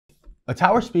A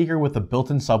tower speaker with a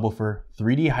built-in subwoofer,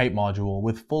 3D height module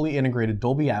with fully integrated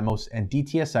Dolby Atmos and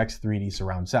DTS 3D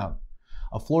surround sound.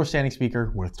 A floor standing speaker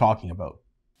worth talking about.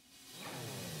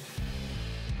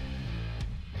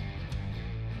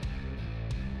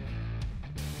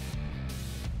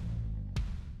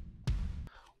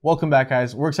 Welcome back,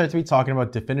 guys. We're excited to be talking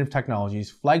about Definitive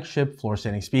Technologies' flagship floor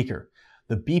standing speaker,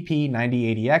 the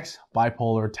BP9080X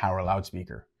Bipolar Tower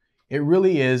Loudspeaker. It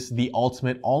really is the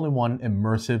ultimate all-in-one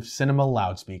immersive cinema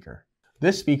loudspeaker.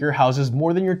 This speaker houses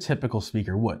more than your typical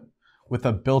speaker would. With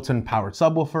a built-in powered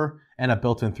subwoofer and a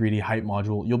built-in 3D height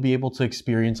module, you'll be able to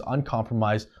experience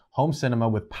uncompromised home cinema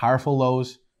with powerful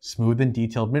lows, smooth and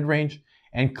detailed mid-range,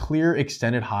 and clear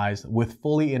extended highs with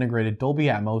fully integrated Dolby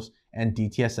Atmos and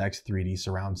DTS 3D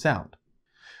surround sound.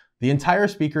 The entire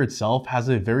speaker itself has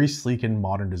a very sleek and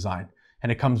modern design,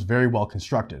 and it comes very well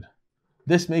constructed.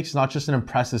 This makes not just an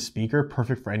impressive speaker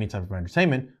perfect for any type of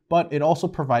entertainment, but it also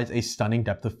provides a stunning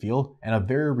depth of field and a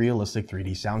very realistic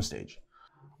 3D soundstage.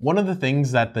 One of the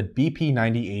things that the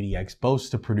BP9080X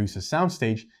boasts to produce a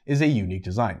soundstage is a unique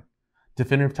design.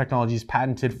 Definitive Technologies'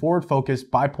 patented forward-focused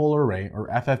bipolar array, or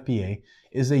FFBA,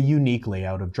 is a unique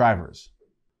layout of drivers.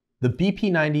 The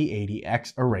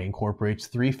BP9080X array incorporates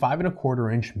three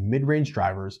 5¼ inch mid-range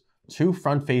drivers, two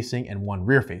front-facing and one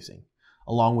rear-facing,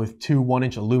 along with two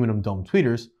 1-inch aluminum dome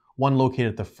tweeters, one located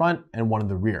at the front and one in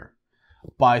the rear.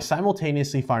 By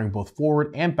simultaneously firing both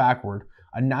forward and backward,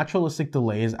 a naturalistic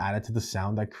delay is added to the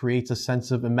sound that creates a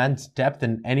sense of immense depth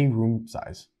in any room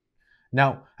size.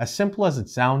 Now, as simple as it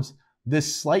sounds,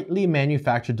 this slightly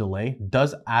manufactured delay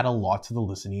does add a lot to the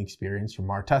listening experience from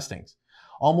our testings,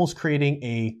 almost creating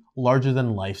a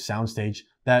larger-than-life soundstage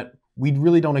that we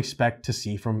really don't expect to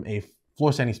see from a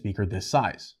floor-standing speaker this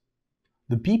size.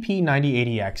 The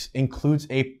BP9080X includes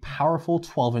a powerful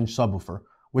 12-inch subwoofer,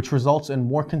 which results in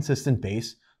more consistent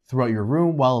bass throughout your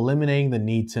room while eliminating the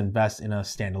need to invest in a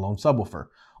standalone subwoofer,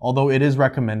 although it is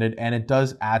recommended and it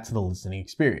does add to the listening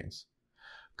experience.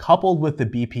 Coupled with the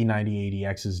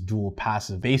BP9080X's dual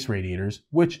passive bass radiators,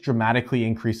 which dramatically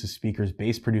increase the speaker's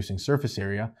bass producing surface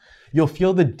area, you'll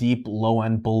feel the deep low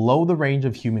end below the range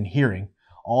of human hearing,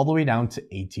 all the way down to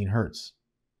 18 Hz.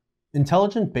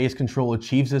 Intelligent bass control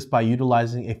achieves this by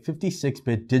utilizing a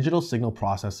 56-bit digital signal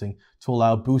processing to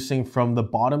allow boosting from the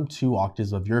bottom 2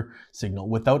 octaves of your signal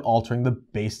without altering the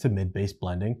bass to mid-bass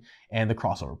blending and the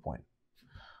crossover point.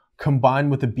 Combined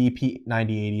with the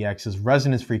BP9080X's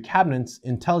resonance-free cabinets,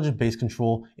 intelligent bass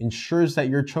control ensures that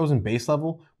your chosen bass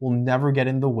level will never get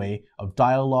in the way of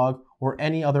dialogue or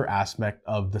any other aspect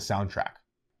of the soundtrack.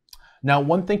 Now,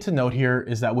 one thing to note here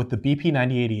is that with the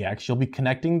BP9080X, you'll be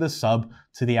connecting the sub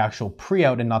to the actual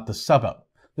pre-out and not the sub-out.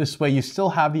 This way, you still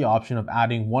have the option of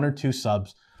adding 1 or 2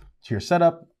 subs to your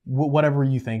setup, whatever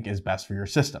you think is best for your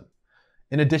system.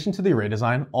 In addition to the array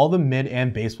design, all the mid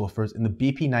and bass woofers in the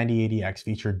BP9080X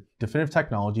feature Definitive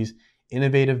Technologies'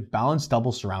 innovative balanced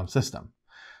double surround system.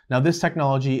 Now, this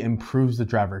technology improves the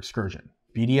driver excursion.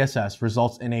 BDSS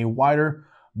results in a wider,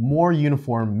 more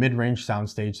uniform mid-range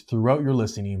soundstage throughout your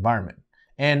listening environment.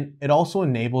 And it also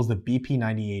enables the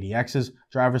BP9080X's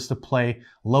drivers to play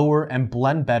lower and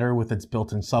blend better with its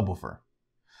built-in subwoofer.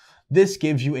 This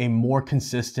gives you a more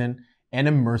consistent and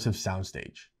immersive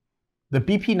soundstage. The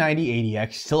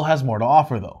BP9080X still has more to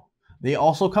offer though. They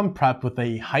also come prepped with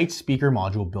a height speaker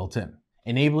module built in,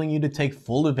 enabling you to take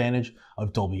full advantage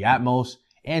of Dolby Atmos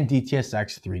and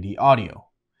DTS 3D audio.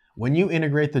 When you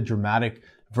integrate the dramatic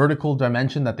vertical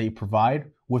dimension that they provide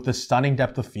with the stunning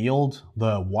depth of field,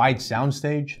 the wide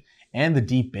soundstage, and the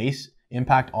deep bass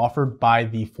impact offered by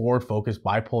the forward-focused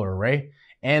bipolar array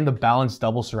and the balanced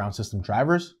double surround system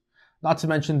drivers, not to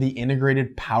mention the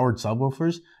integrated powered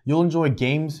subwoofers, you'll enjoy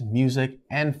games, music,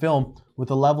 and film with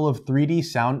a level of 3D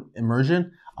sound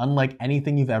immersion unlike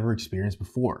anything you've ever experienced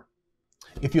before.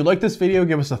 If you like this video,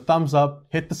 give us a thumbs up,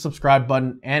 hit the subscribe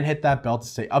button, and hit that bell to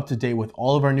stay up to date with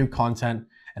all of our new content.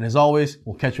 And as always,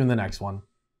 we'll catch you in the next one.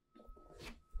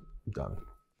 Done.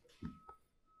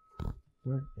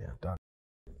 Yeah, done.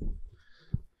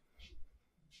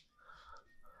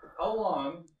 How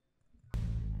long